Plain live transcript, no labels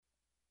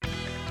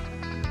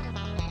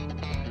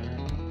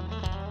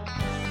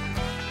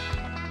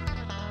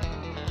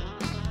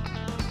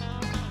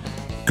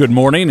Good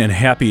morning and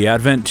happy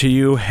Advent to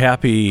you.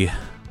 Happy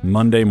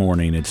Monday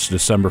morning. It's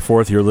December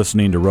 4th. You're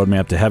listening to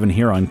Roadmap to Heaven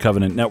here on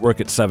Covenant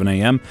Network at 7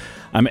 a.m.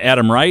 I'm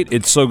Adam Wright.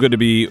 It's so good to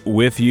be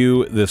with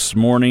you this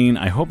morning.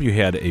 I hope you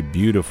had a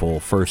beautiful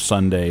first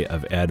Sunday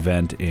of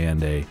Advent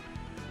and a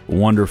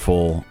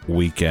wonderful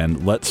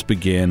weekend. Let's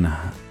begin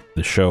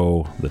the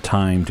show, the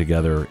time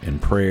together in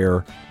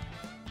prayer.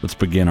 Let's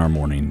begin our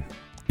morning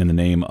in the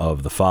name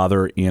of the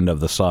Father and of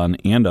the Son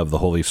and of the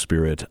Holy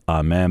Spirit.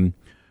 Amen.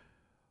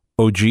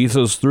 O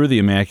Jesus, through the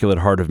Immaculate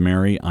Heart of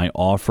Mary, I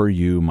offer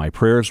you my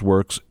prayers,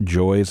 works,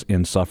 joys,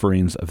 and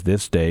sufferings of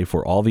this day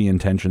for all the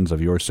intentions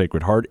of your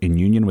Sacred Heart in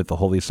union with the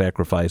holy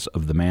sacrifice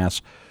of the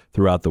Mass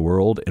throughout the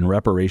world, in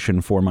reparation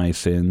for my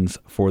sins,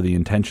 for the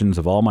intentions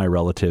of all my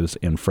relatives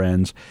and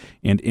friends,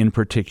 and in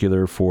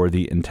particular for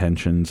the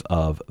intentions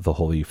of the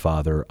Holy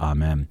Father.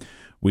 Amen.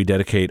 We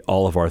dedicate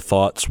all of our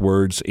thoughts,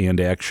 words,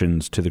 and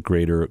actions to the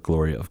greater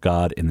glory of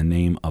God in the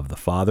name of the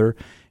Father,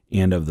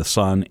 and of the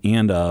Son,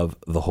 and of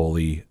the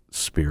Holy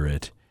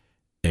Spirit.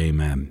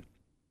 Amen.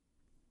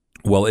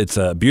 Well, it's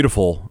a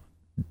beautiful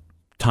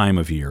time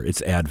of year.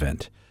 It's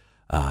Advent.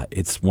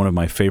 It's one of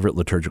my favorite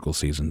liturgical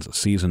seasons, a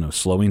season of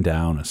slowing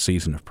down, a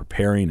season of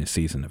preparing, a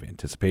season of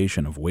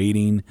anticipation, of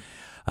waiting.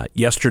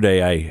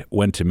 Yesterday, I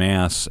went to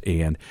Mass,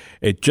 and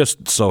it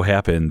just so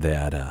happened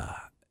that,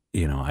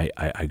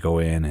 I go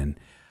in and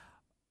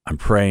I'm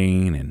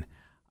praying, and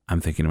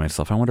I'm thinking to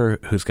myself, I wonder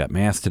who's got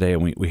Mass today.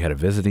 And we had a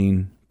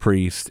visiting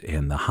priest,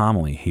 and the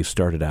homily he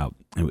started out,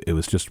 it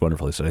was just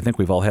wonderful. He said, I think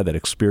we've all had that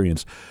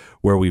experience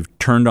where we've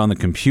turned on the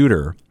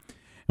computer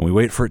and we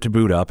wait for it to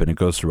boot up and it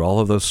goes through all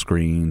of those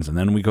screens, and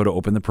then we go to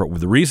open the program.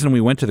 The reason we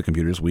went to the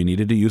computers, we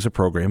needed to use a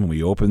program, and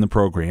we open the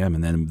program,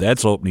 and then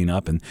that's opening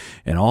up, and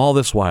all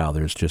this while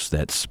there's just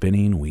that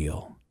spinning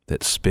wheel,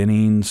 that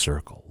spinning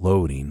circle,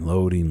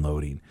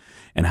 loading,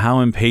 and how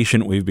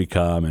impatient we've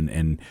become,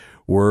 and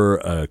we're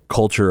a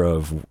culture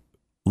of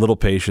little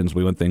patience.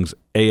 We want things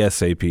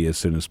ASAP as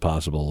soon as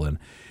possible. And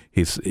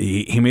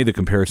he made the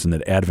comparison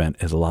that Advent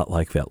is a lot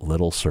like that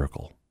little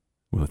circle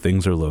where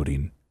things are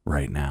loading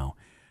right now.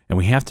 And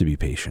we have to be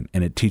patient,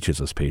 and it teaches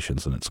us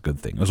patience, and it's a good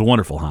thing. It was a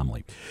wonderful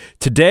homily.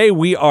 Today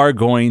we are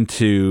going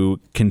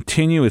to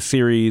continue a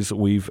series.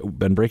 We've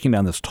been breaking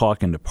down this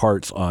talk into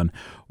parts on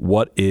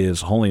what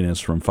is holiness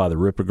from Father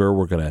Ripperger.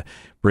 We're going to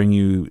bring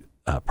you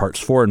parts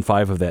 4 and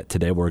 5 of that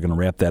today. We're going to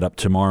wrap that up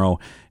tomorrow.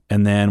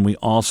 And then we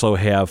also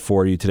have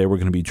for you today, we're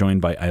going to be joined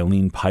by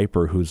Eileen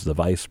Piper, who's the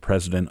Vice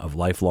President of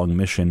Lifelong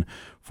Mission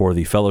for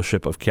the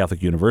Fellowship of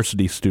Catholic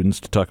University Students,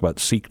 to talk about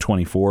Seek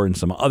 24 and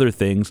some other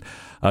things.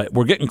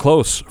 We're getting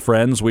close,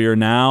 friends. We are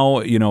now,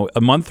 a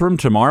month from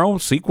tomorrow,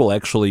 Seek will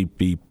actually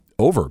be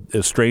over,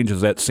 as strange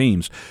as that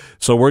seems.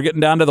 So we're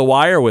getting down to the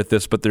wire with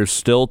this, but there's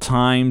still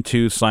time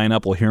to sign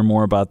up. We'll hear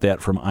more about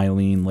that from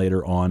Eileen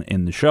later on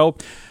in the show.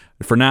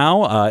 For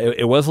now,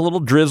 it was a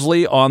little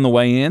drizzly on the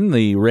way in.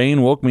 The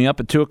rain woke me up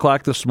at 2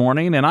 o'clock this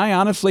morning, and I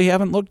honestly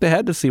haven't looked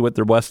ahead to see what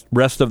the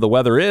rest of the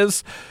weather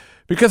is,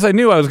 because I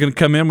knew I was going to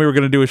come in, we were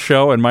going to do a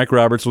show, and Mike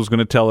Roberts was going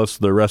to tell us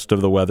the rest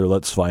of the weather.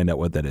 Let's find out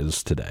what that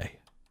is today.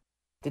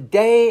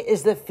 Today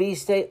is the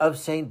feast day of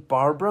St.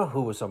 Barbara,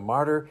 who was a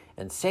martyr,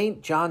 and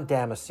St. John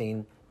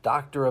Damascene,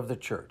 doctor of the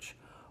church.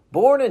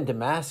 Born in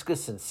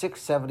Damascus in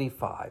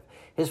 675,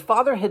 his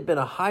father had been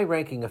a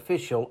high-ranking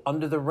official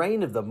under the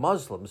reign of the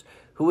Muslims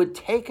who had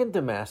taken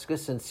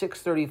Damascus in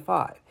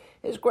 635.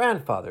 His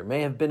grandfather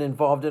may have been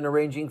involved in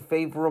arranging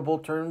favorable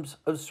terms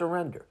of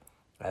surrender.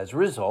 As a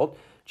result,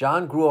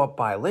 John grew up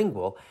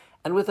bilingual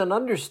and with an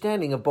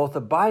understanding of both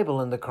the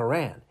Bible and the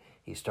Quran.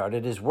 He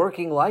started his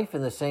working life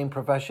in the same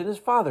profession his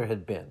father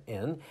had been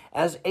in,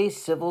 as a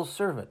civil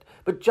servant.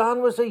 But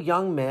John was a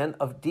young man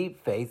of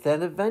deep faith,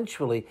 and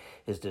eventually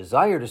his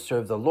desire to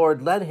serve the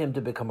Lord led him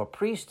to become a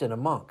priest and a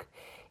monk.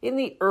 In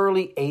the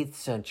early 8th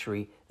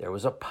century, there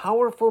was a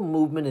powerful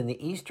movement in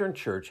the Eastern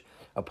Church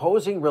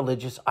opposing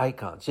religious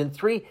icons. In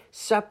 3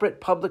 separate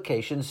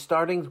publications,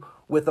 starting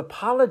with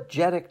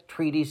apologetic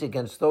treaties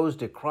against those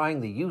decrying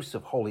the use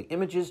of holy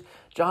images,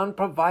 John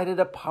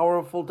provided a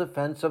powerful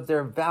defense of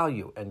their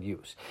value and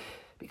use.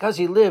 Because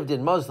he lived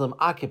in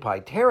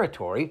Muslim-occupied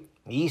territory,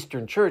 the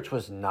Eastern Church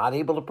was not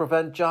able to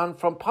prevent John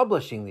from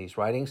publishing these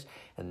writings,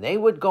 and they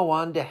would go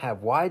on to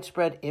have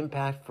widespread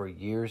impact for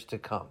years to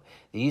come.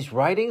 These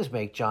writings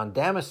make John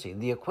Damascene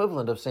the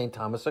equivalent of St.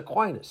 Thomas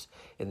Aquinas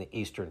in the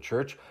Eastern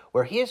Church,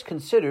 where he is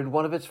considered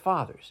one of its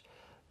fathers.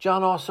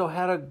 John also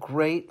had a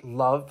great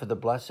love for the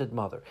Blessed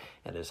Mother,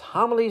 and his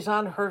homilies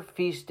on her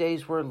feast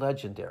days were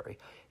legendary.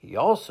 He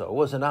also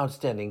was an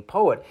outstanding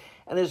poet,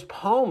 and his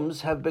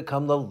poems have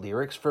become the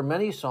lyrics for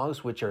many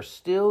songs which are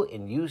still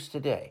in use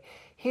today.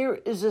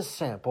 Here is a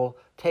sample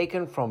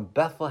taken from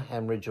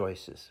Bethlehem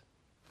Rejoices.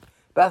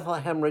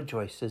 Bethlehem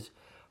rejoices,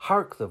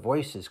 hark the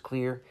voices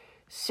clear,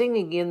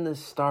 singing in the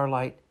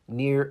starlight,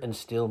 near and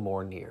still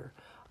more near.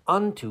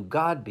 Unto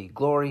God be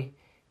glory,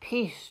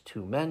 peace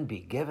to men be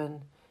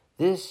given,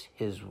 this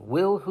his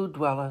will who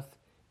dwelleth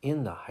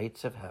in the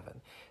heights of heaven.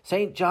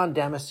 St. John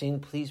Damascene,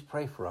 please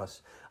pray for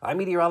us. I'm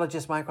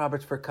meteorologist Mike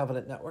Roberts for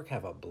Covenant Network.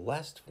 Have a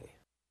blessed day.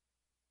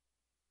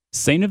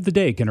 Saint of the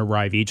Day can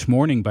arrive each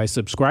morning by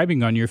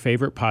subscribing on your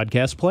favorite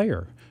podcast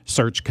player.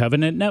 Search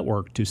Covenant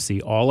Network to see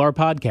all our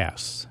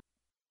podcasts.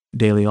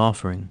 Daily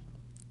Offering.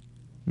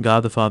 God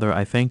the Father,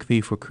 I thank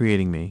Thee for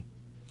creating me.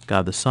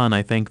 God the Son,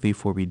 I thank Thee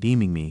for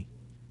redeeming me.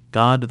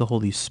 God the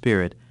Holy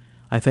Spirit,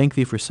 I thank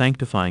Thee for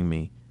sanctifying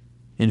me.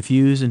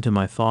 Infuse into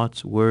my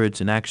thoughts, words,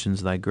 and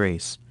actions Thy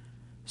grace,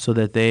 so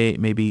that they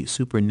may be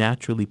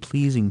supernaturally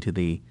pleasing to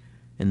Thee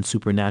and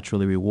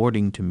supernaturally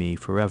rewarding to me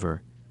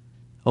forever.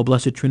 O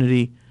Blessed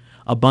Trinity,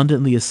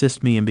 abundantly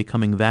assist me in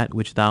becoming that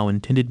which Thou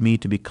intended me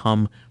to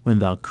become when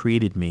Thou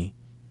created me.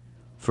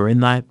 For in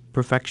Thy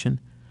perfection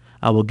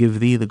I will give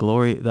Thee the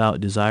glory Thou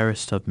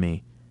desirest of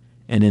me,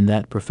 and in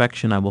that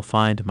perfection I will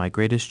find my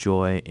greatest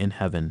joy in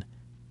heaven.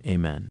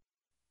 Amen.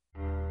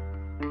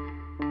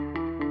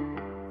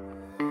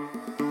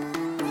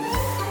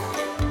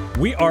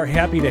 We are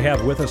happy to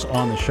have with us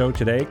on the show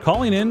today,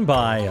 calling in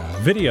by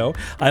video,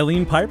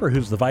 Eileen Piper,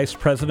 who's the Vice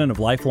President of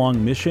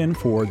Lifelong Mission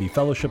for the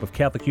Fellowship of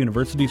Catholic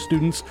University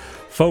Students,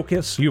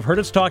 Focus. You've heard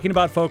us talking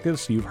about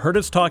Focus. You've heard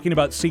us talking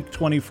about Seek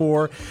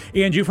 24.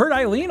 And you've heard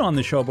Eileen on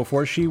the show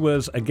before. She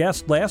was a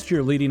guest last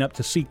year leading up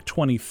to Seek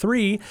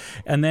 23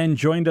 and then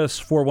joined us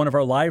for one of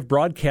our live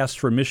broadcasts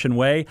for Mission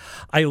Way.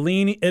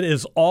 Eileen, it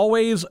is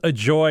always a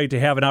joy to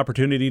have an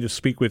opportunity to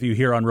speak with you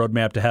here on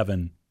Roadmap to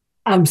Heaven.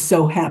 I'm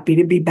so happy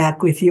to be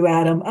back with you,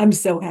 Adam. I'm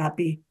so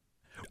happy.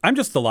 I'm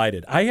just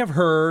delighted. I have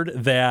heard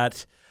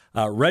that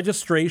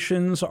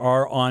registrations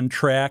are on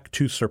track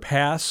to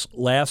surpass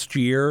last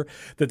year,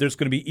 that there's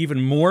going to be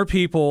even more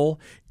people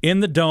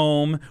in the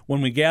Dome when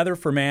we gather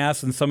for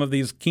Mass and some of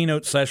these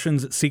keynote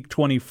sessions at Seek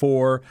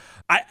 24.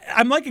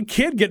 I'm like a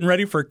kid getting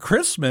ready for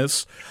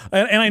Christmas,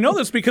 and I know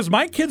this because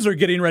my kids are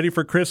getting ready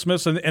for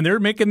Christmas, and they're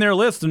making their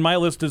list, and my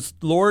list is,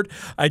 Lord,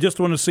 I just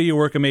want to see you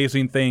work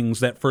amazing things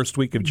that first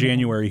week of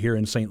January here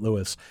in St.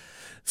 Louis.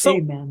 So,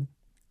 Amen.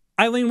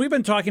 Eileen, we've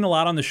been talking a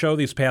lot on the show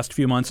these past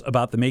few months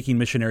about the Making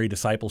Missionary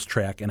Disciples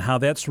track and how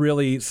that's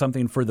really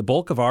something for the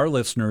bulk of our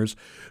listeners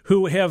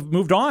who have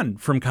moved on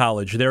from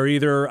college. They're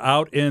either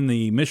out in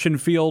the mission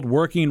field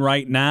working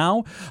right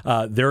now,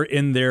 they're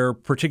in their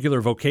particular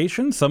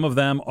vocation, some of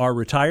them are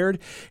retired,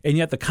 and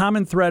yet the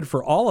common thread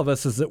for all of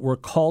us is that we're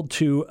called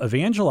to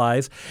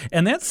evangelize,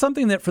 and that's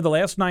something that for the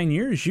last 9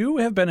 years you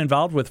have been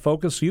involved with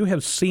Focus. You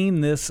have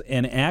seen this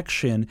in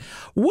action.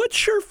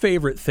 What's your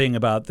favorite thing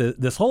about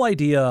this whole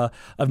idea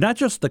of not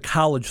just the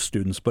college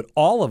students, but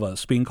all of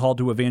us being called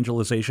to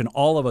evangelization,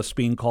 all of us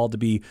being called to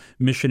be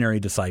missionary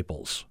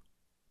disciples?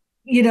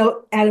 You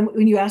know, Adam,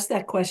 when you ask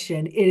that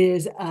question, it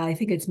is, I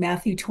think it's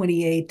Matthew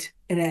 28,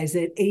 and is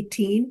it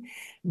 18?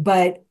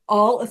 But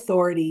all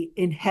authority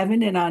in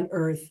heaven and on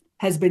earth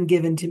has been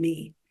given to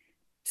me,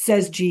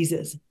 says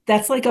Jesus.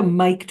 That's like a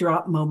mic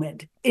drop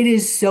moment. It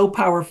is so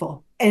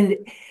powerful. And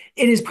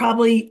it is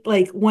probably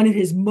like one of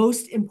his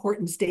most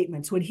important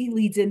statements when he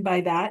leads in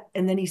by that.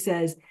 And then he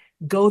says,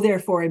 go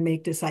therefore and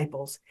make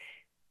disciples.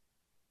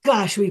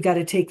 Gosh, we've got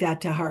to take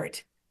that to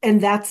heart. And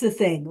that's the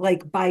thing,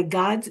 like by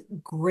God's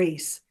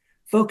grace,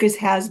 Focus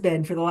has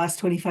been for the last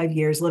 25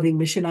 years living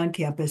mission on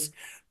campus,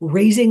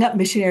 raising up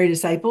missionary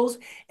disciples.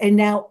 And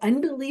now,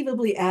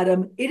 unbelievably,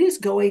 Adam, it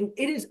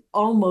is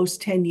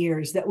almost 10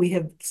 years that we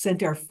have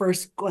sent our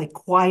first like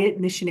quiet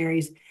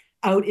missionaries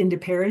out into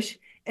parish.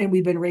 And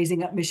we've been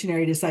raising up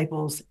missionary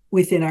disciples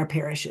within our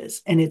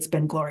parishes. And it's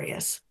been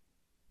glorious.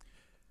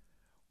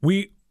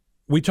 We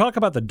talk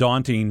about the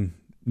daunting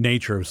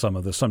nature of some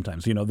of this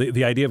sometimes, you know,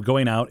 the idea of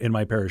going out in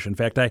my parish. In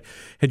fact, I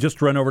had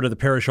just run over to the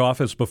parish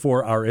office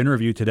before our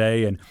interview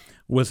today and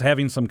was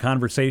having some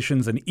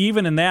conversations. And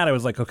even in that, I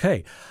was like,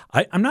 okay,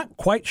 I'm not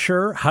quite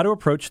sure how to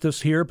approach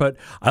this here, but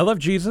I love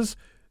Jesus.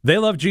 They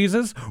love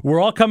Jesus. We're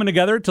all coming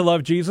together to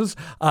love Jesus.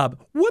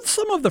 What's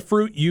some of the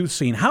fruit you've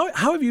seen? How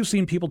have you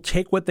seen people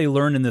take what they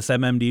learned in this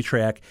MMD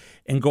track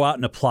and go out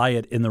and apply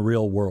it in the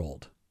real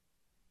world?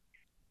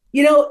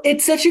 You know,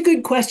 it's such a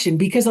good question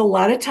because a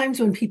lot of times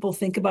when people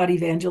think about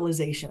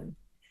evangelization,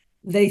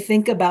 they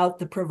think about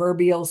the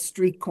proverbial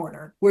street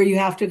corner where you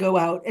have to go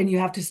out and you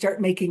have to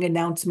start making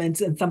announcements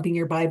and thumping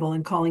your Bible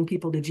and calling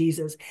people to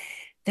Jesus.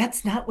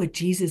 That's not what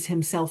Jesus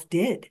himself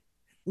did.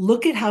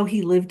 Look at how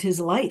he lived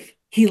his life.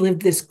 He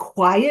lived this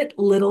quiet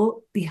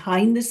little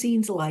behind the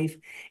scenes life,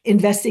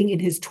 investing in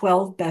his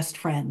 12 best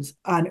friends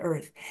on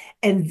earth.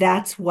 And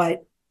that's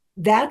what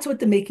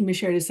the Making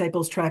Missionary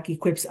Disciples track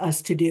equips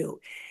us to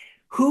do.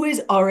 Who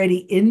is already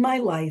in my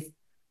life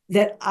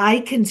that I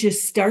can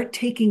just start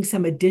taking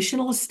some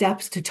additional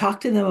steps to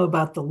talk to them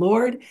about the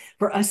Lord,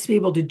 for us to be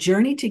able to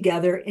journey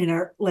together in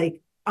our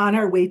on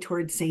our way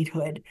towards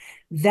sainthood.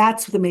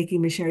 That's the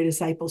Making Missionary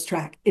Disciples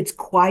track. It's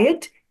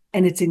quiet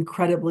and it's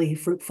incredibly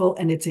fruitful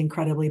and it's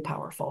incredibly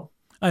powerful.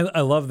 I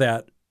love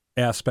that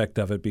aspect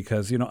of it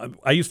because, you know,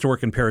 I used to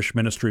work in parish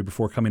ministry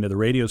before coming to the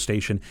radio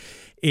station.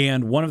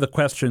 And one of the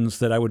questions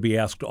that I would be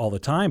asked all the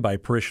time by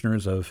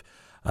parishioners of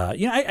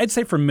I'd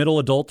say from middle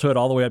adulthood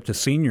all the way up to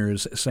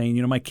seniors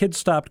saying, my kids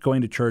stopped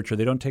going to church or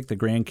they don't take the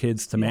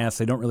grandkids to Mass.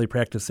 They don't really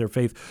practice their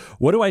faith.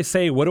 What do I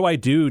say? What do I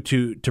do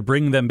to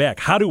bring them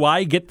back? How do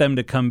I get them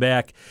to come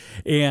back?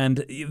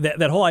 And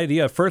that whole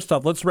idea, first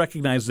off, let's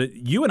recognize that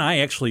you and I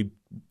actually,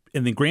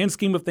 in the grand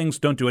scheme of things,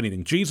 don't do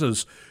anything.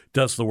 Jesus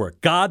does the work.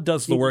 God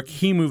does the work.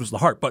 He moves the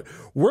heart. But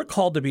we're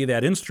called to be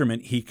that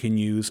instrument he can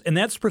use. And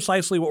that's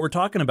precisely what we're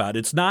talking about.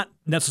 It's not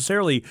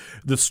necessarily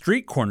the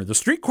street corner. The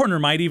street corner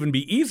might even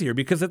be easier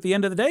because at the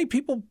end of the day,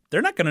 people,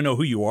 they're not going to know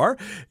who you are.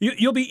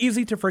 You'll be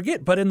easy to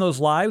forget. But in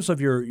those lives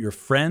of your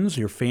friends,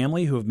 your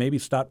family who have maybe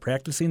stopped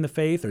practicing the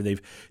faith or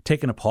they've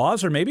taken a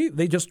pause or maybe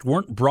they just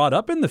weren't brought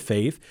up in the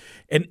faith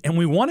and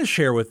we want to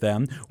share with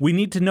them, we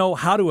need to know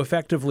how to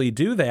effectively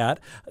do that.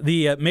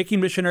 The Making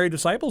Missionary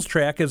Disciples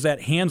track is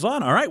that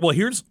hands-on. All right, well,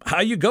 here's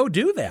how you go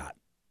do that.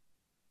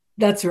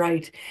 That's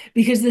right.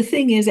 Because the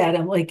thing is,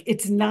 Adam,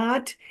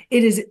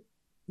 it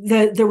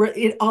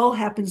all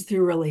happens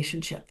through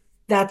relationship.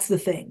 That's the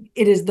thing.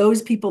 It is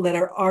those people that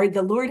are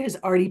the Lord has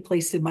already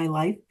placed in my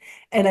life,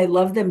 and I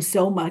love them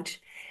so much,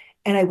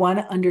 and I want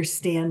to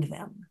understand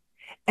them.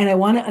 And I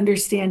want to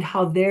understand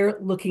how they're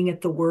looking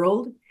at the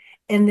world.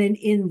 And then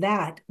in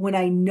that, when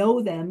I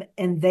know them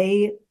and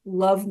they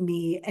love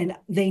me and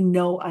they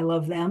know I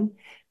love them,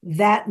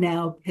 that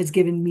now has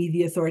given me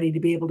the authority to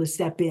be able to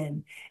step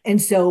in.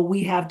 And so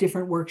we have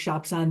different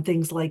workshops on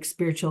things like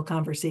spiritual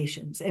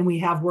conversations, and we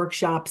have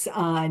workshops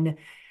on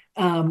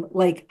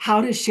like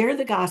how to share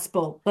the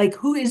gospel, like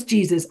who is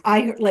Jesus?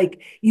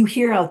 You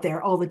hear out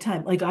there all the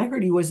time, like I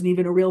heard he wasn't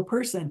even a real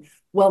person.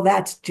 Well,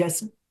 that's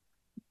just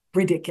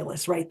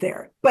ridiculous right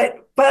there.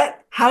 But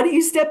how do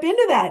you step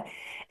into that?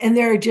 And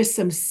there are just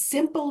some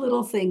simple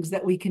little things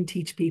that we can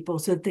teach people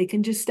so that they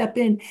can just step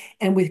in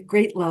and with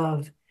great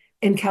love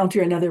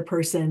encounter another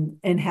person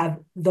and have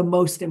the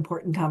most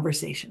important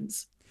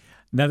conversations.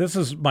 Now, this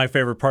is my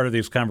favorite part of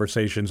these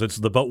conversations. It's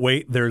but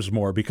wait, there's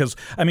more. Because,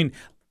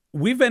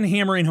 we've been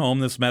hammering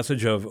home this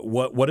message of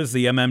what is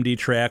the MMD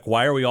track?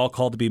 Why are we all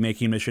called to be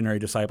making missionary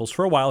disciples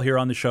for a while here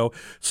on the show?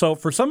 So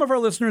for some of our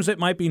listeners, it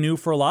might be new.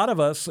 For a lot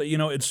of us,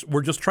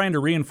 we're just trying to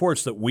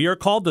reinforce that we are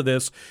called to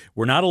this.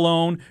 We're not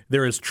alone.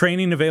 There is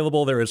training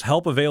available. There is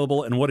help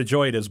available. And what a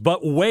joy it is.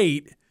 But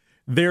wait,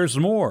 there's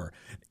more.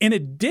 In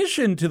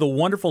addition to the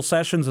wonderful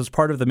sessions as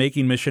part of the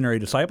Making Missionary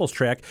Disciples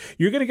track,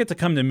 you're going to get to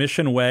come to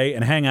Mission Way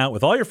and hang out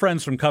with all your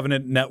friends from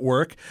Covenant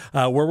Network,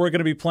 where we're going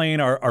to be playing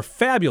our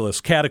fabulous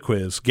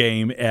Catequiz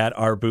game at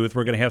our booth.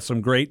 We're going to have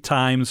some great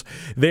times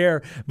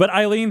there. But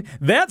Eileen,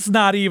 that's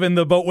not even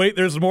but wait,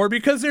 there's more,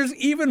 because there's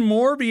even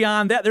more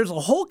beyond that. There's a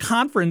whole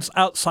conference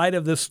outside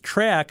of this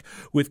track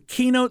with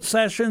keynote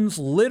sessions,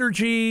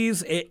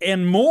 liturgies,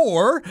 and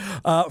more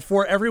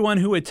for everyone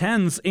who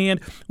attends. And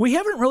we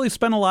haven't really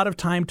spent a lot of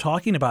time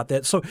talking about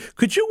that. So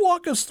could you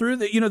walk us through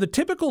the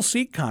typical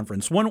Seek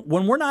conference? When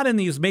we're not in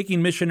these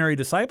Making Missionary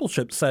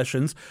Discipleship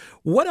sessions,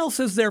 what else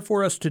is there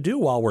for us to do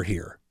while we're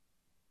here?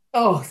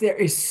 Oh, there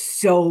is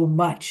so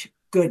much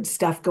good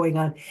stuff going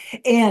on.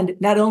 And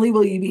not only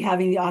will you be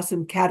having the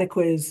awesome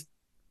Catequiz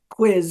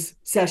quiz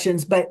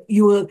sessions, but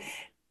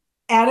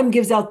Adam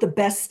gives out the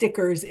best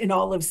stickers in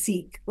all of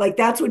Seek. Like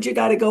that's what you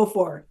got to go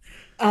for.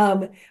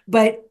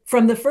 But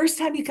from the first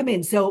time you come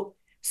in, so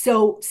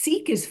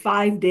Seek is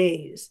 5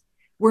 days.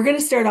 We're going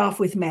to start off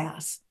with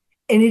Mass,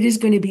 and it is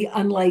going to be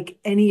unlike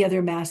any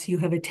other Mass you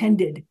have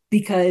attended,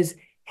 because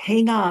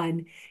hang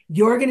on,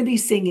 you're going to be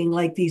singing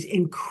like these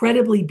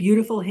incredibly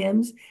beautiful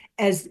hymns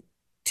as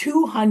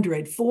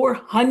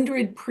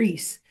 400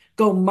 priests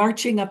go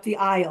marching up the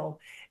aisle,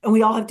 and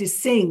we all have to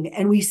sing,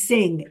 and we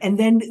sing. And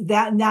then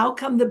now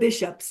come the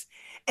bishops,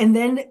 and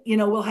then,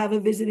 we'll have a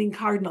visiting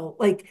cardinal.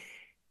 Like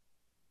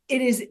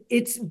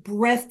it's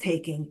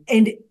breathtaking.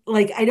 And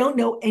like, I don't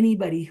know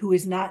anybody who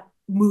is not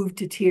moved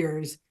to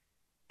tears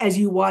as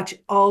you watch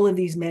all of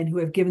these men who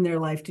have given their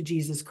life to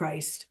Jesus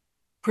Christ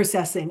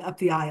processing up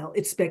the aisle.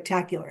 It's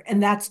spectacular.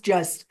 And that's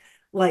just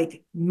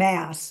like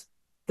Mass,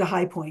 the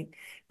high point.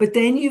 But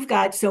then you've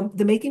got,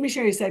 the Making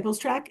Missionary Disciples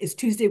track is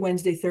Tuesday,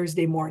 Wednesday,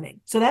 Thursday morning.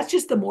 So that's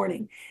just the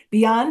morning.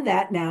 Beyond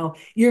that now,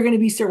 you're going to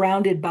be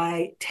surrounded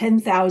by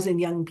 10,000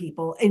 young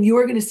people, and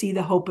you're going to see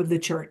the hope of the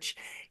church.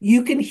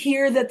 You can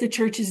hear that the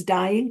church is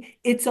dying.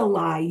 It's a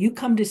lie. You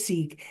come to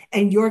Seek,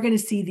 and you're going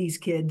to see these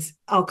kids.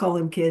 I'll call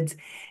them kids.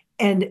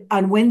 And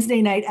on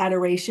Wednesday night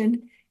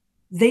adoration,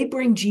 they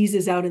bring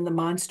Jesus out in the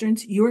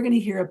monstrance. You're going to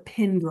hear a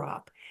pin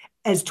drop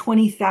as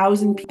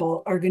 20,000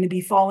 people are going to be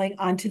falling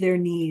onto their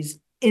knees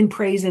in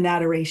praise and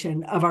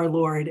adoration of our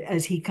Lord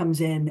as he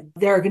comes in.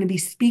 There are going to be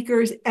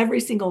speakers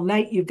every single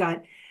night. You've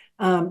got,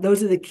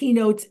 those are the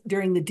keynotes.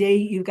 During the day,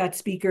 you've got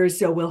speakers.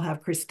 So we'll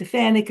have Chris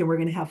Stefanik, and we're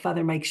going to have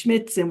Father Mike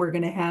Schmitz, and we're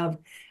going to have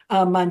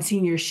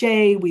Monsignor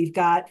Shea. We've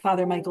got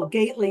Father Michael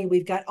Gately.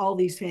 We've got all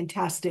these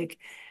fantastic,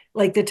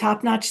 like the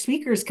top-notch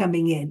speakers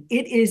coming in.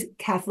 It is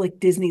Catholic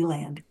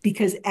Disneyland,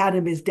 because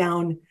Adam is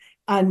down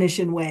on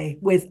Mission Way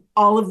with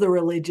all of the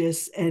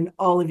religious and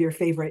all of your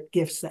favorite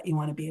gifts that you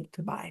want to be able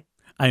to buy.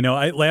 I know.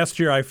 Last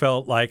year, I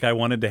felt like I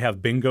wanted to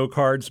have bingo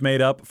cards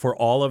made up for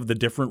all of the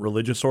different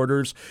religious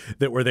orders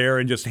that were there,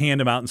 and just hand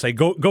them out and say,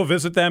 "Go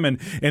visit them." And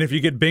if you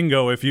get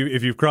bingo, if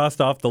you've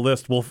crossed off the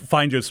list, we'll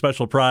find you a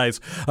special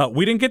prize.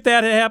 We didn't get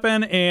that to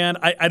happen, and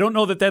I don't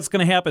know that that's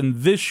going to happen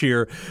this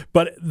year.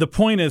 But the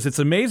point is, it's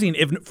amazing,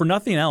 if for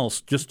nothing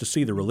else, just to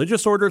see the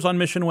religious orders on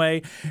Mission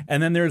Way,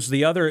 and then there's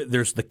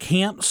the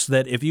camps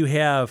that if you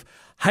have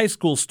high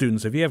school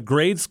students, if you have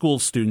grade school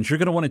students, you're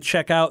going to want to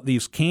check out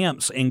these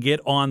camps and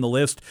get on the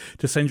list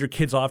to send your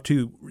kids off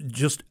to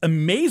just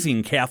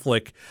amazing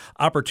Catholic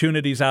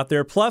opportunities out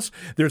there. Plus,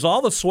 there's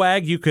all the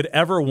swag you could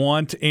ever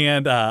want.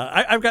 And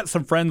I've got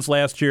some friends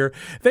last year.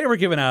 They were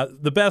giving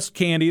out the best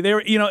candy. They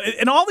were,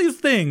 and all these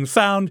things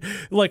sound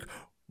like,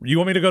 you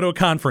want me to go to a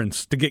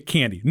conference to get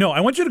candy? No,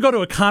 I want you to go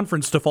to a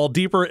conference to fall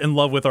deeper in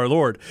love with our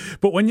Lord.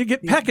 But when you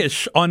get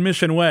peckish on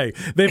Mission Way,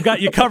 they've got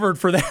you covered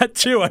for that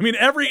too. I mean,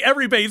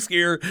 every base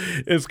here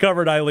is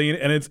covered, Eileen,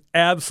 and it's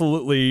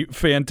absolutely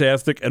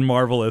fantastic and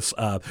marvelous.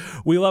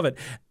 We love it.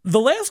 The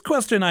last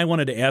question I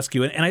wanted to ask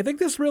you, and I think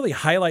this really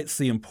highlights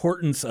the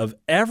importance of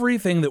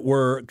everything that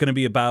we're going to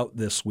be about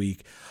this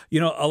week.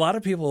 A lot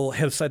of people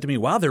have said to me,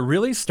 wow, they're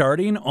really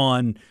starting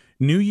on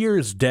New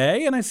Year's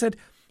Day? And I said,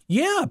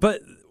 yeah,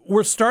 but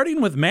we're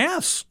starting with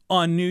Mass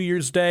on New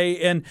Year's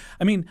Day. And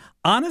I mean,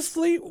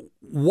 honestly,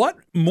 what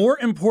more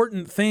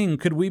important thing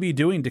could we be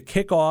doing to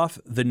kick off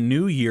the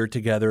new year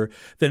together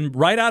than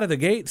right out of the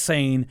gate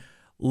saying,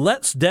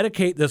 let's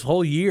dedicate this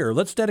whole year.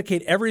 Let's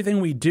dedicate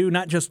everything we do,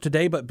 not just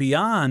today, but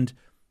beyond,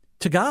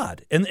 to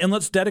God. And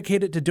let's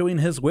dedicate it to doing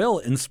His will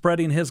and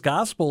spreading His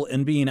gospel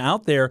and being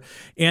out there.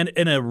 And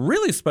in a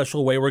really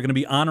special way, we're going to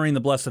be honoring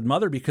the Blessed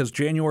Mother, because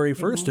January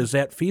 1st is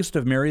that feast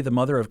of Mary, the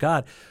Mother of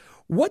God.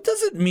 What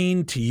does it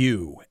mean to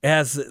you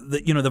as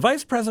the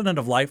Vice President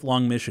of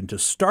Lifelong Mission to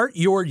start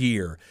your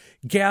year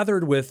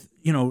gathered with,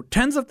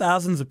 tens of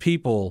thousands of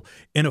people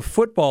in a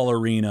football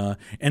arena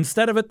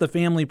instead of at the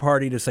family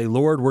party to say,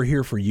 Lord, we're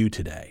here for you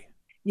today?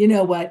 You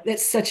know what?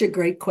 That's such a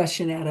great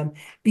question, Adam,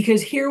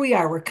 because here we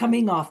are, we're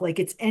coming off like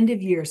it's end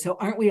of year. So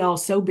aren't we all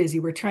so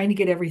busy? We're trying to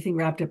get everything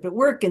wrapped up at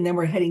work. And then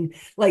we're heading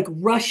like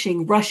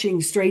rushing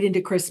straight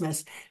into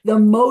Christmas. The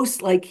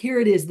most here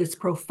it is, this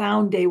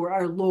profound day where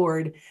our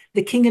Lord,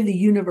 the King of the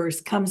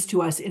universe, comes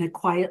to us in a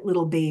quiet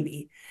little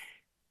baby.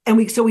 And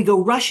we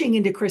go rushing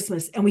into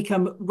Christmas, and we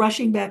come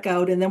rushing back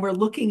out. And then we're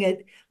looking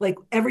at like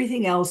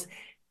everything else.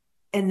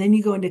 And then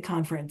you go into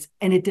conference,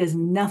 and it does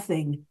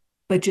nothing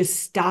but just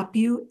stop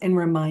you and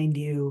remind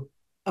you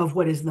of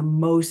what is the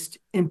most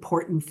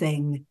important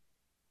thing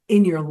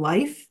in your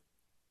life,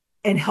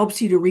 and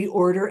helps you to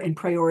reorder and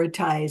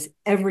prioritize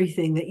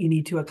everything that you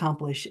need to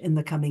accomplish in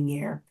the coming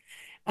year.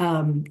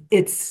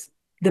 It's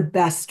the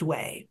best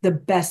way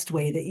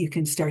that you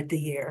can start the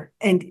year.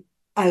 And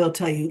I will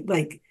tell you,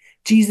 like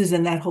Jesus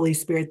and that Holy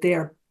Spirit, they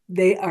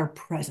are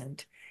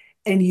present,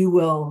 and you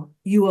will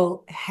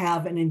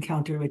have an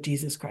encounter with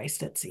Jesus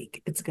Christ at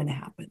Seek. It's going to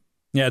happen.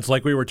 Yeah, it's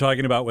like we were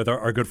talking about with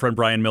our good friend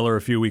Brian Miller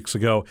a few weeks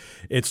ago.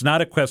 It's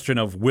not a question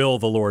of will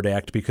the Lord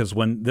act, because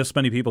when this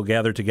many people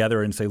gather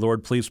together and say,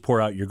 Lord, please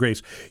pour out your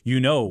grace,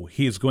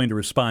 He is going to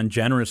respond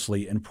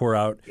generously and pour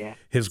out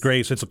His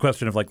grace. It's a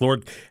question of like,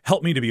 Lord,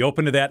 help me to be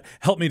open to that.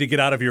 Help me to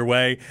get out of your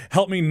way.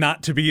 Help me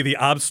not to be the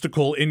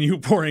obstacle in you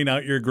pouring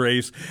out your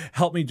grace.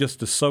 Help me just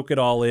to soak it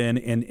all in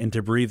and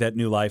to breathe that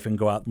new life and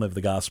go out and live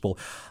the gospel.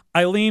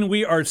 Eileen,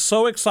 we are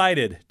so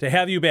excited to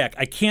have you back.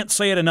 I can't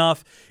say it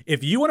enough.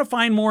 If you want to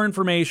find more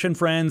information,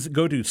 friends,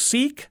 go to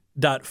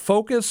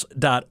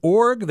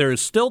seek.focus.org. There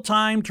is still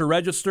time to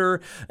register.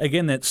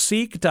 Again, that's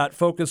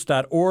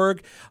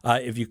seek.focus.org.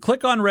 If you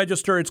click on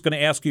register, it's going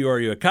to ask you, are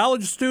you a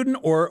college student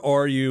or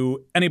are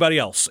you anybody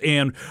else?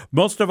 And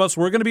most of us,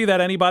 we're going to be that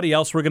anybody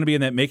else. We're going to be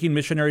in that Making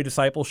Missionary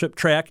Discipleship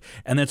track,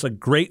 and that's a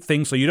great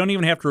thing. So you don't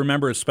even have to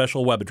remember a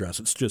special web address.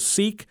 It's just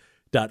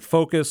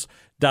seek.focus.org.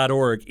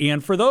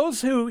 And for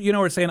those who,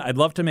 are saying, I'd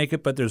love to make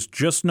it, but there's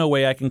just no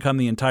way I can come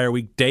the entire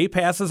week, day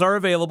passes are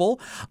available.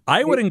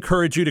 I would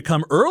encourage you to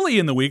come early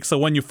in the week, so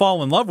when you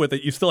fall in love with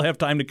it, you still have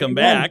time to come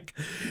back.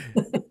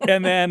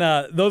 And then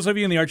those of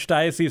you in the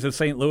Archdiocese of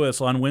St.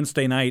 Louis on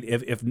Wednesday night,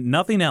 if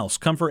nothing else,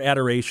 come for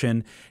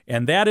adoration.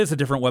 And that is a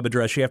different web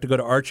address. You have to go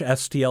to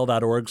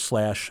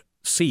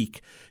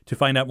archstl.org/seek to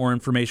find out more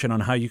information on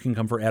how you can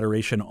come for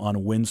adoration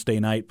on Wednesday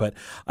night. But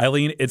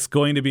Eileen, it's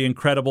going to be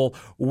incredible.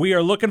 We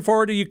are looking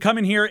forward to you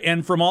coming here.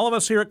 And from all of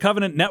us here at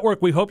Covenant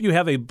Network, we hope you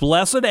have a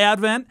blessed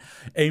Advent,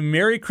 a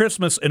Merry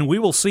Christmas, and we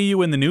will see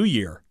you in the new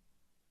year.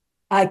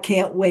 I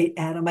can't wait,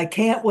 Adam. I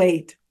can't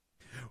wait.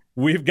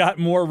 We've got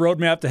more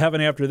Roadmap to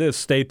Heaven after this.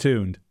 Stay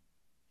tuned.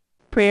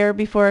 Prayer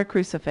before a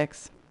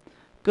crucifix.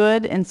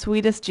 Good and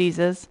sweetest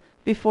Jesus,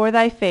 before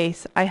thy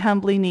face I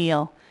humbly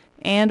kneel,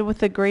 and with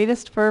the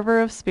greatest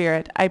fervor of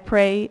spirit I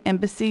pray and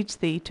beseech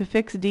thee to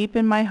fix deep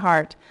in my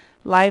heart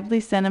lively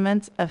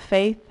sentiments of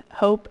faith,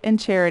 hope, and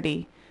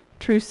charity,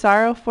 true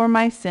sorrow for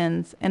my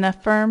sins, and a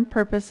firm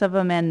purpose of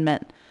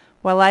amendment,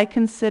 while I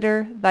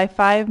consider thy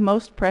 5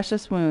 most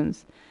precious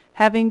wounds,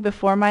 having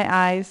before my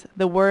eyes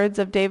the words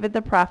of David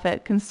the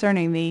prophet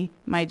concerning thee,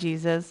 my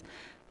Jesus,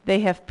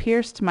 They have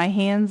pierced my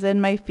hands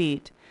and my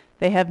feet.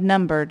 They have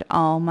numbered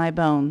all my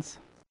bones.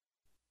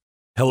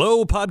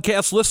 Hello,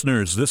 podcast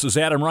listeners. This is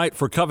Adam Wright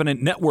for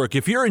Covenant Network.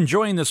 If you're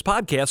enjoying this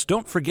podcast,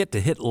 don't forget to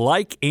hit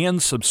like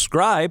and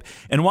subscribe.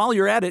 And while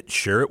you're at it,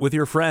 share it with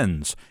your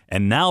friends.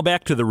 And now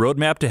back to the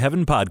Roadmap to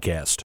Heaven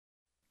podcast.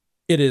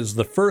 It is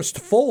the first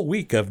full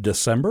week of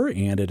December,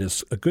 and it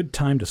is a good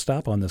time to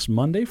stop on this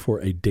Monday for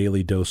a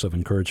daily dose of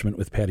encouragement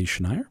with Patty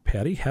Schneier.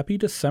 Patty, happy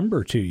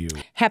December to you.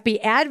 Happy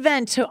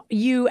Advent to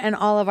you and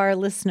all of our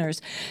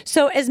listeners.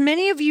 So as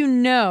many of you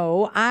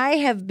know, I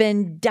have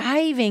been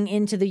diving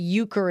into the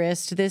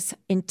Eucharist this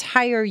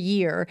entire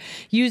year,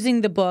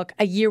 using the book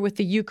A Year with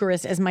the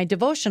Eucharist as my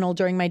devotional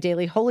during my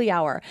daily holy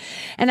hour.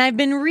 And I've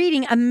been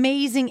reading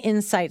amazing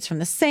insights from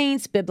the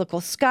saints, biblical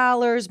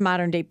scholars,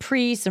 modern-day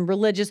priests, and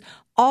religious,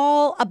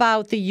 all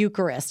about the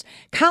Eucharist.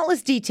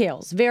 Countless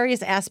details,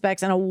 various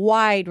aspects, and a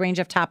wide range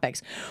of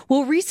topics.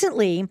 Well,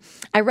 recently,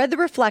 I read the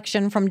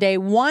reflection from day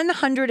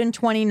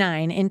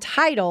 129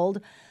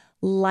 entitled,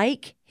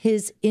 Like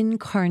His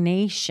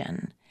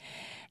Incarnation.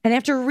 And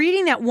after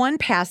reading that one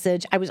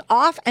passage, I was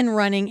off and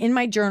running in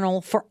my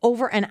journal for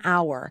over an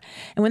hour.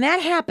 And when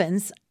that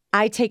happens,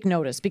 I take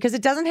notice because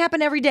it doesn't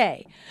happen every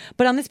day.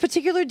 But on this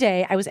particular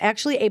day, I was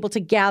actually able to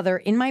gather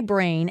in my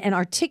brain and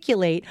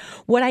articulate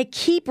what I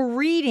keep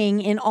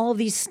reading in all of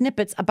these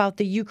snippets about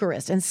the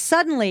Eucharist. And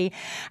suddenly,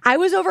 I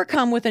was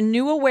overcome with a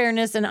new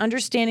awareness and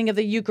understanding of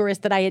the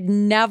Eucharist that I had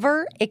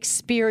never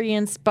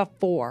experienced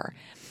before.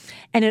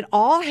 And it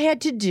all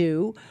had to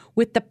do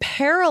with the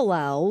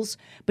parallels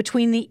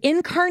between the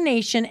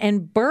incarnation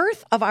and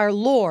birth of our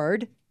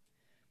Lord,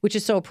 which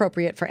is so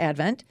appropriate for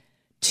Advent,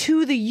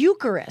 to the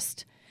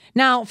Eucharist.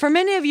 Now, for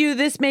many of you,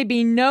 this may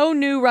be no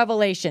new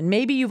revelation.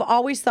 Maybe you've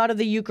always thought of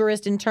the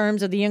Eucharist in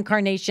terms of the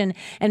incarnation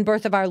and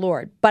birth of our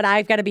Lord. But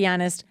I've got to be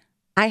honest,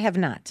 I have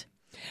not.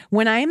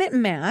 When I am at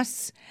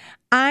Mass,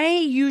 I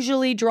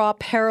usually draw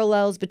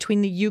parallels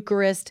between the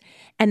Eucharist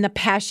and the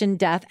passion,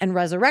 death, and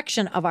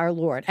resurrection of our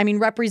Lord. I mean,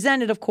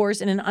 represented, of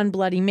course, in an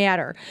unbloody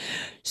manner.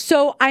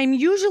 So I'm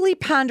usually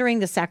pondering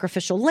the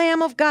sacrificial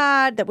Lamb of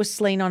God that was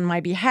slain on my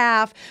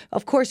behalf,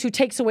 of course, who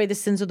takes away the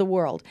sins of the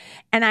world.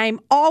 And I'm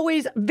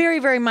always very,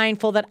 very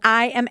mindful that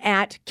I am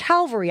at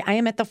Calvary. I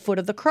am at the foot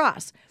of the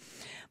cross.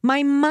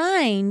 My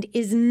mind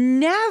is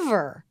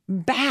never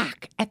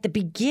back at the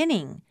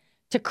beginning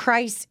to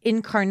Christ's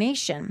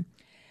incarnation.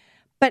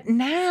 But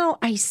now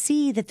I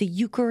see that the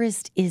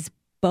Eucharist is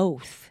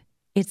both.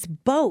 It's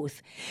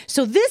both.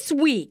 So this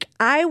week,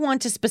 I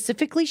want to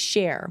specifically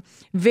share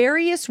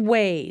various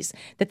ways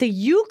that the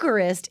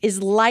Eucharist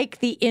is like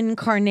the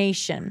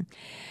incarnation.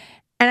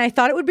 And I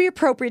thought it would be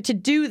appropriate to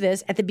do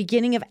this at the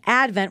beginning of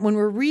Advent when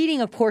we're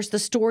reading, of course, the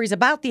stories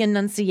about the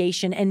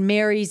Annunciation and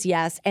Mary's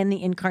yes and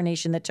the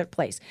incarnation that took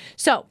place.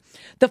 So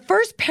the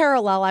first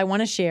parallel I want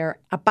to share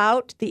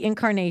about the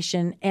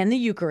incarnation and the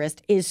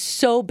Eucharist is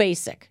so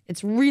basic.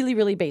 It's really,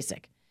 really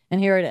basic. And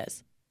here it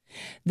is.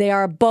 They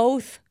are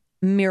both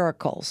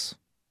miracles.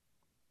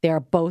 They are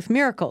both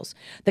miracles.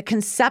 The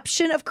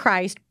conception of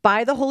Christ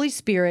by the Holy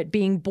Spirit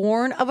being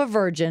born of a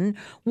virgin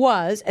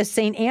was, as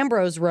St.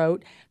 Ambrose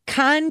wrote,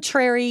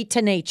 contrary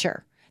to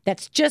nature.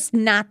 That's just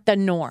not the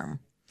norm.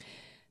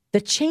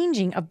 The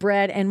changing of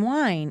bread and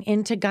wine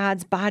into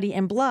God's body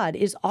and blood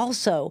is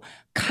also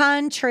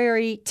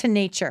contrary to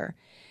nature.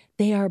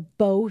 They are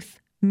both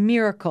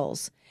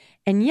miracles.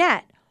 And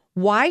yet,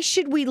 why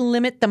should we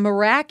limit the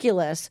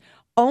miraculous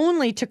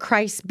only to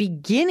Christ's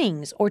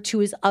beginnings or to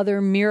his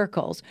other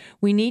miracles?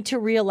 We need to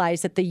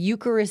realize that the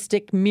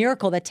Eucharistic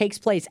miracle that takes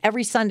place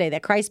every Sunday,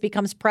 that Christ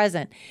becomes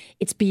present,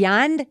 it's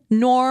beyond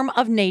norm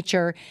of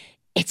nature.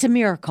 It's a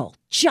miracle,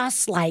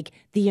 just like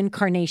the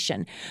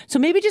incarnation. So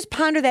maybe just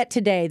ponder that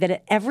today, that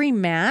at every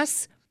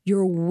Mass,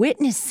 you're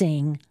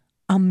witnessing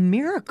a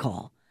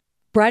miracle.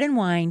 Bread and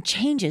wine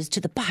changes to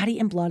the body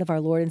and blood of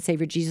our Lord and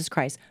Savior Jesus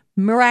Christ.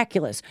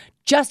 Miraculous,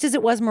 just as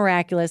it was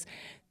miraculous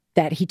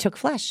that he took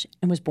flesh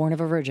and was born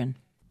of a virgin.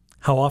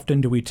 How often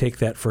do we take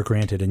that for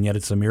granted, and yet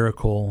it's a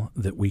miracle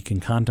that we can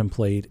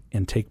contemplate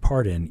and take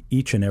part in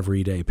each and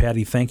every day.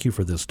 Patty, thank you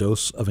for this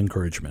dose of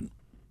encouragement.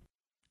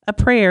 A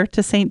prayer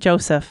to Saint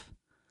Joseph.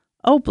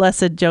 O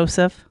blessed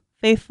Joseph,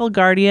 faithful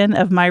guardian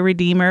of my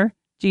Redeemer,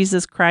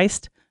 Jesus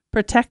Christ,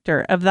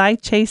 protector of thy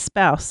chaste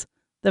spouse,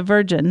 the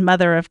Virgin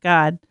Mother of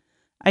God,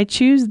 I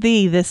choose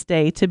thee this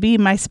day to be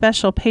my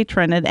special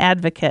patron and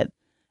advocate,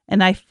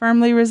 and I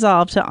firmly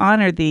resolve to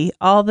honor thee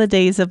all the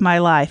days of my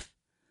life.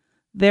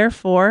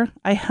 Therefore,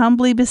 I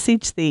humbly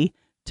beseech thee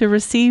to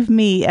receive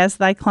me as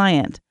thy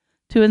client,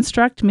 to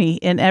instruct me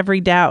in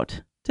every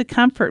doubt, to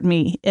comfort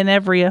me in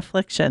every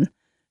affliction,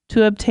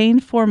 to obtain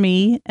for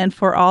me and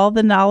for all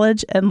the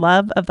knowledge and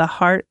love of the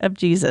heart of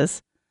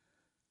Jesus,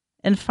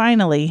 and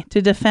finally, to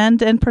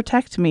defend and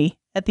protect me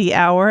at the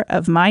hour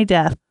of my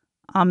death.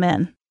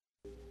 Amen.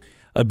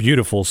 A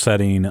beautiful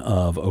setting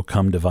of O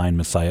Come Divine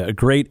Messiah, a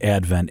great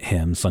Advent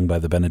hymn sung by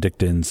the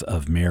Benedictines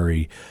of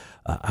Mary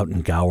out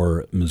in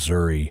Gower,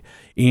 Missouri.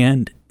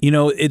 And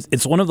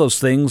It's one of those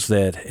things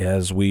that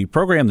as we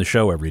program the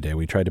show every day,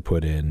 we try to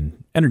put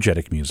in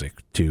energetic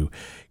music to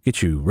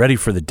get you ready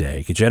for the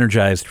day, get you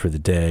energized for the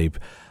day.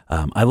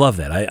 I love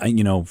that.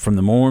 I from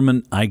the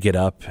moment I get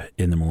up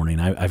in the morning,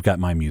 I've got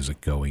my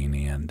music going,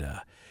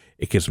 and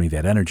it gives me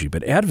that energy.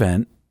 But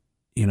Advent,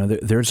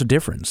 there's a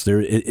difference.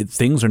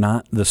 Things are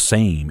not the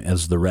same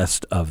as the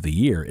rest of the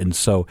year, and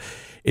so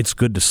it's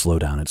good to slow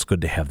down. It's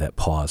good to have that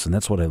pause, and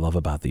that's what I love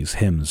about these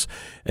hymns.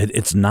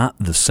 It's not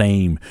the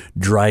same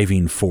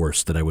driving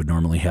force that I would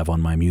normally have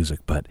on my music,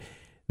 but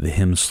the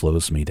hymn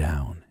slows me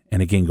down.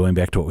 And again, going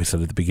back to what we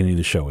said at the beginning of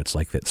the show, it's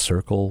like that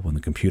circle when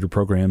the computer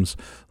program's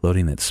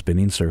loading that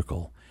spinning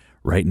circle.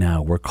 Right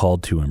now, we're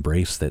called to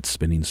embrace that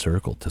spinning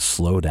circle, to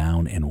slow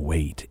down and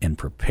wait and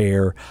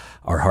prepare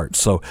our hearts.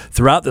 So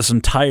throughout this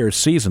entire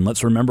season,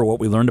 let's remember what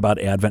we learned about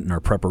Advent in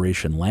our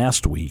preparation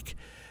last week,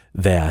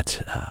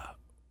 that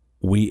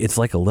it's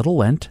like a little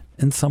Lent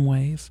in some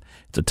ways.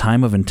 It's a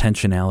time of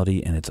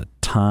intentionality, and it's a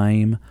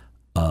time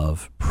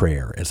of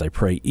prayer. As I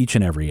pray each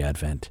and every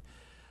Advent,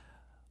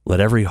 let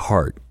every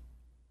heart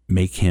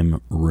make him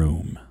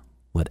room.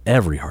 Let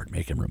every heart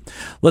make him room.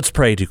 Let's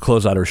pray to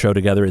close out our show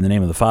together in the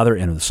name of the Father,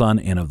 and of the Son,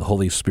 and of the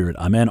Holy Spirit.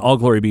 Amen. All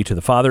glory be to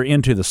the Father,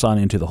 and to the Son,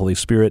 and to the Holy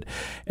Spirit,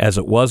 as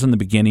it was in the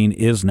beginning,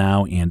 is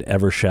now, and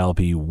ever shall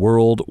be,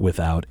 world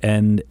without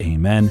end.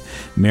 Amen.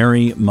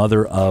 Mary,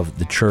 Mother of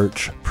the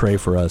Church, pray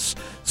for us.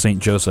 Saint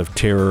Joseph,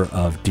 terror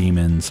of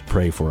demons,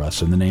 pray for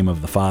us. In the name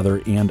of the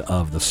Father, and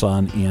of the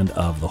Son, and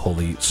of the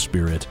Holy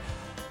Spirit.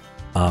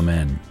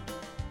 Amen.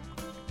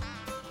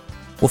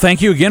 Well,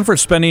 thank you again for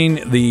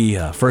spending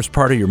the first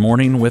part of your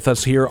morning with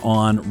us here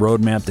on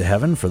Roadmap to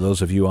Heaven. For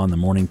those of you on the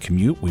morning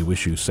commute, we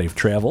wish you safe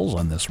travels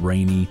on this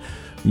rainy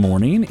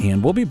morning,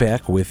 and we'll be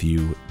back with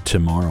you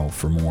tomorrow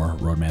for more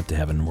Roadmap to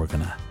Heaven. We're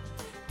going to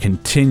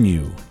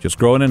continue just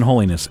growing in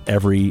holiness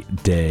every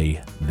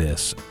day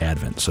this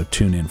Advent, so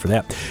tune in for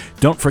that.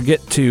 Don't forget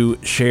to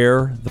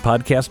share the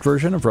podcast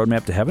version of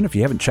Roadmap to Heaven. If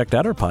you haven't checked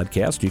out our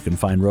podcast, you can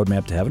find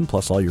Roadmap to Heaven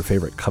plus all your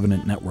favorite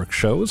Covenant Network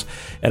shows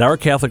at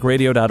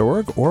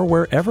ourcatholicradio.org or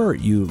wherever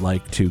you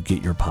like to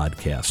get your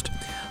podcast.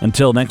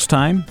 Until next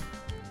time,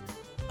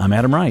 I'm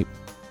Adam Wright.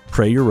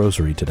 Pray your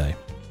rosary today.